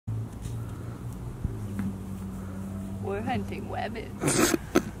We're hunting rabbits.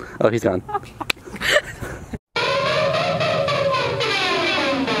 Oh, he's gone.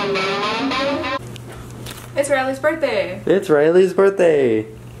 It's Riley's birthday. It's Riley's birthday.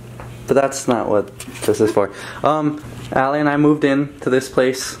 But that's not what this is for. Allie and I moved in to this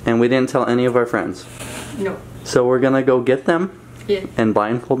place and we didn't tell any of our friends. No. So we're gonna go get them. Yeah. And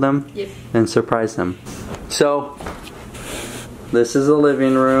blindfold them. Yes. And surprise them. So this is the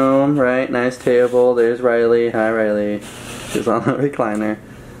living room, right? Nice table. There's Riley. Hi, Riley. She's on the recliner.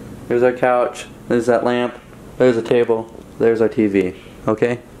 There's our couch. There's that lamp. There's a table. There's our TV.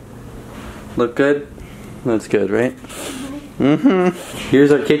 Okay? Look good? That's good, right? Mm-hmm.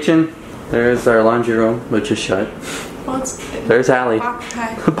 Here's our kitchen. There's our laundry room, which is shut. Well, There's Allie.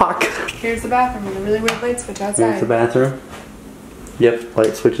 Hi. Pock. Here's the bathroom with a really weird light switch outside. Here's the bathroom. Yep,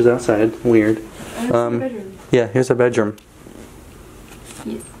 light switches outside. Weird. And here's the bedroom. Yeah, here's our bedroom.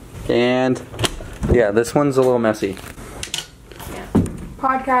 Yes. And yeah, this one's a little messy. Yeah.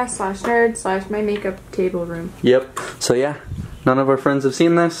 Podcast / nerd / my makeup table room. Yep. So yeah, none of our friends have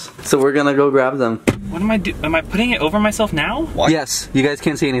seen this, so we're gonna go grab them. What am I doing? Am I putting it over myself now? What? Yes, you guys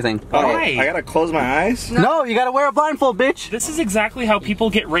can't see anything. Why? I gotta close my eyes? No, you gotta wear a blindfold, bitch. This is exactly how people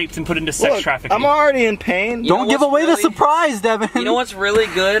get raped and put into sex Look, trafficking. I'm already in pain. Don't give away the surprise, Devin. You know what's really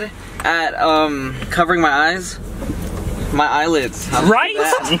good at covering my eyes? My eyelids. Right?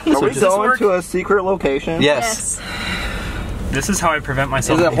 Are we going to a secret location? Yes. This is how I prevent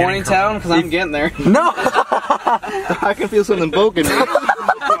myself Is it from getting horny town? Because I'm getting there. No. I can feel something poking me.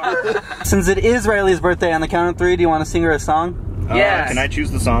 Since it is Riley's birthday, on the count of 3, do you want to sing her a song? Yes. Can I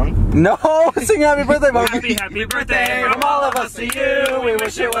choose the song? No, sing happy birthday, Mom. Happy birthday from all of us to you. We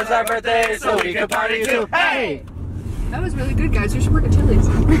wish it was our birthday so we could party too. Hey! That was really good, guys. You should work at Chili's.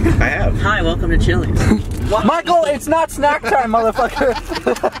 I have. Hi, welcome to Chili's. Michael, it's not snack time, motherfucker.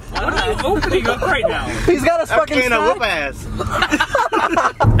 What are you opening up right now? He's got a fucking Can't whoop snack. ass.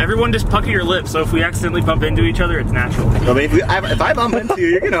 Everyone just pucker your lips, so if we accidentally bump into each other, it's natural. I mean, if I bump into you,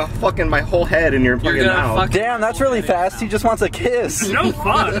 you're gonna fucking my whole head in your fucking mouth. Damn, that's really fast. He just wants a kiss. No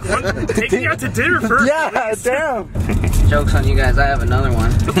fun. Take me out to dinner first. Yeah, damn. Joke's on you guys, I have another one.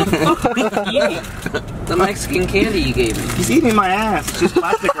 The Mexican candy you gave me. He's eating my ass. It's just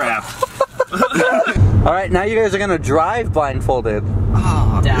plastic wrap. Alright, now you guys are gonna drive blindfolded.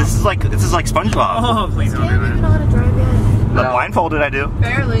 Oh, this is like SpongeBob. Oh, please don't do Can't even that. know how to drive yet. Blindfolded, I do.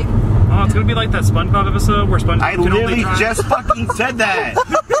 Barely. Oh, it's gonna be like that SpongeBob episode where SpongeBob I can only literally drive. just fucking said that.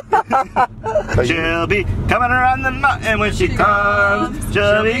 She'll be coming around the mountain when she comes.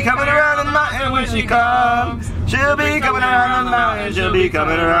 She'll be coming around the mountain when she comes. She'll be coming around the mountain. She'll be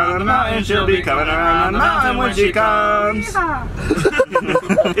coming around the mountain. She'll be coming around the mountain when she comes.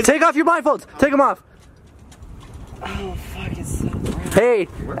 Take off your blindfolds. Take them off. Oh, fuck, it's so bright. Hey,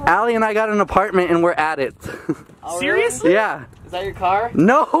 Allie and I got an apartment and we're at it. Oh, Seriously? Yeah. Is that your car?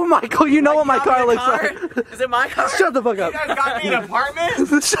 No, Michael, you know what my car looks like. Is it my car? Shut the fuck up. You guys got me an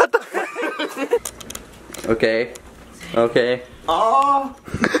apartment? Shut the Okay. Okay. Oh.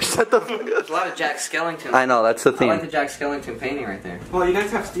 Shut the fuck up. There's a lot of Jack Skellington. I know, that's the I like the theme. Jack Skellington painting right there. Well, you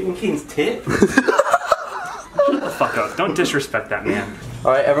guys have Stephen King's tit? Fuck up. Don't disrespect that man.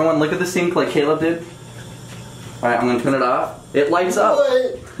 Alright, everyone look at the sink like Caleb did. Alright, I'm gonna turn it off. It lights up.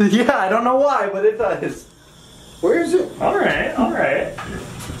 Yeah, I don't know why, but it does. Where is it? Alright, alright.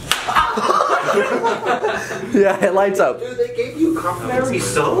 Yeah, it lights up. Dude, they gave you complimentary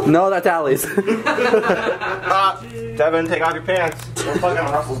soap? No, that's Allie's. Devin, take off your pants. We're fucking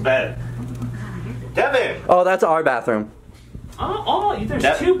on Russell's bed. Devin! Oh, that's our bathroom.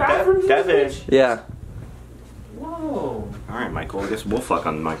 There's two bathrooms in Devin. this bitch? Yeah. Whoa. Alright, Michael, I guess we'll fuck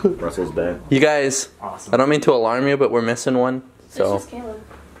on Russell's bed. You guys, Awesome. I don't mean to alarm you, but we're missing one. So. It's just Caleb.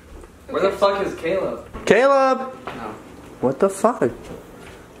 Where the fuck is Caleb? Caleb! No. What the fuck?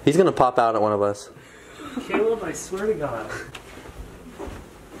 He's gonna pop out at one of us. Caleb, I swear to God.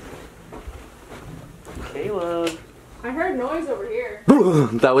 Caleb. I heard noise over here.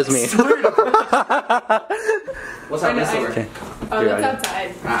 That was me. What's that this over? Okay. Oh, Here, that's I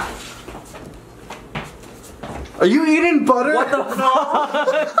outside. Ah. Are you eating butter? What the fuck?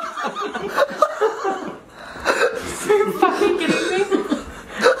 Are you fucking kidding me?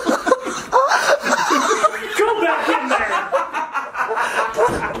 Go back in there!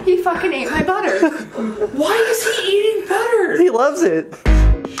 He fucking ate my butter. Why is he eating butter? He loves it.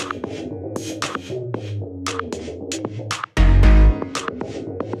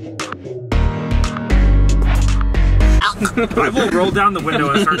 I will roll down the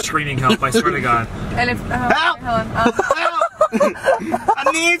window and start screaming help, I swear to God. And if Help! Helen,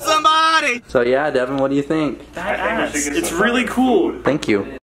 I need somebody! So yeah, Devin, what do you think? It's really cool. Thank you.